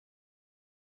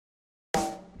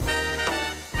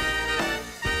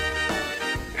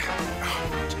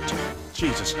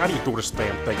Jesus, how do you do this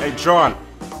damn thing? Hey, John!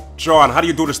 John, how do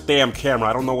you do this damn camera?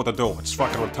 I don't know what to do. It's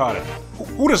fucking retarded.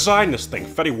 Who designed this thing?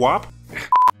 Fetty Wap?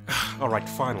 Alright,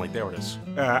 finally, there it is.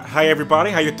 Hi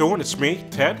everybody, how you doing? It's me,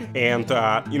 Ted, and,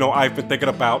 you know, I've been thinking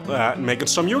about, making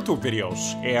some YouTube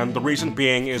videos, and the reason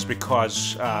being is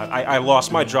because, I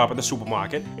lost my job at the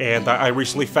supermarket, and I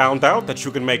recently found out that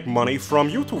you can make money from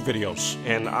YouTube videos,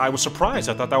 and I was surprised.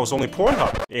 I thought that was only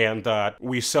Pornhub, and,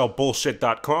 we sell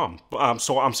bullshit.com,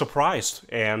 so I'm surprised,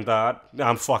 and,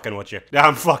 I'm fucking with you.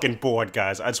 I'm fucking bored,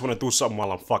 guys. I just want to do something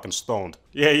while I'm fucking stoned.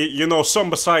 Yeah, you know, something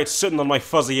besides sitting on my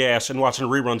fuzzy ass and watching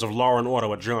reruns of Law and Order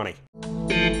with Johnny.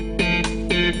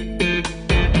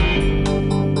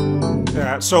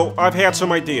 So I've had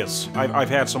some ideas. I've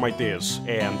had some ideas,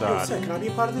 and Hey, sir, can I be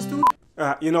a part of this, dude?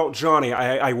 you know, Johnny,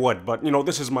 I would, but you know,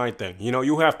 this is my thing. You know,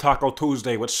 you have Taco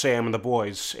Tuesday with Sam and the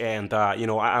boys, and you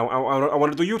know, I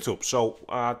want to do YouTube. So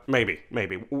maybe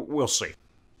we'll see.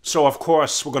 So of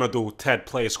course we're gonna do Ted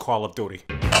Plays Call of Duty.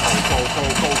 Go,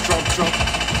 jump.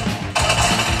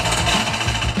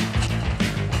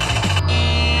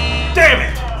 Damn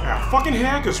it! Fucking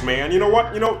hackers, man. You know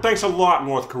what? You know, thanks a lot,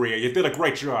 North Korea. You did a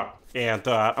great job. And,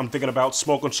 I'm thinking about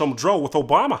smoking some dro with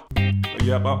Obama.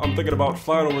 Yep, I'm thinking about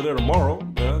flying over there tomorrow.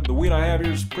 The weed I have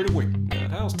here is pretty weak.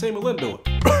 How's Tammy Lynn doing?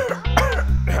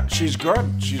 She's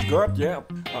good, yeah.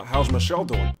 How's Michelle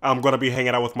doing? I'm gonna be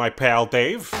hanging out with my pal,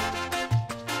 Dave.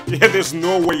 Yeah, there's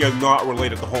no way you're not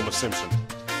related to Homer Simpson.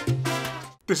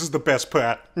 This is the best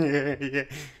part.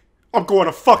 I'm going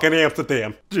to fucking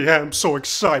Amsterdam. Yeah, I'm so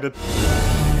excited.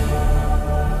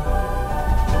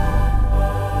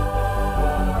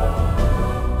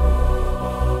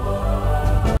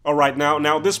 Alright,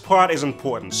 now this part is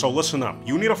important, so listen up.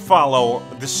 You need to follow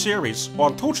this series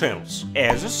on 2 channels,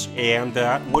 Azerrz and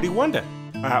Woody Wonder.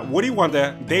 Woody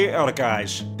Wonder, they are the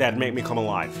guys that make me come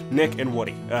alive. Nick and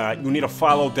Woody. You need to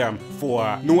follow them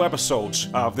for new episodes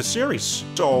of the series.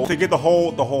 So to get the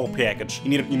whole package,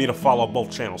 you need to follow both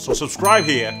channels. So subscribe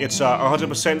here. It's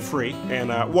 100% free.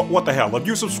 And what the hell? If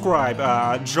you subscribe,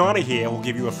 Johnny here will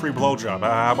give you a free blowjob.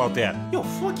 How about that? Yo,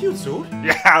 fuck you, dude.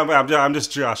 Yeah, I'm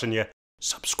just joshing you.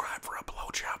 Subscribe for a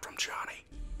blowjob from Johnny.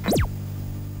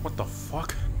 What the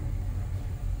fuck?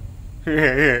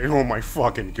 Oh my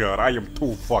fucking god, I am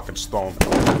too fucking stoned.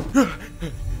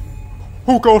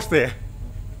 Who goes there?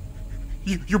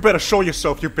 You better show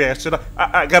yourself, you bastard.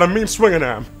 I got a mean swinging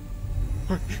arm.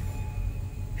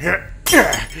 Alright,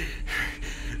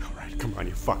 come on,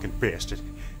 you fucking bastard.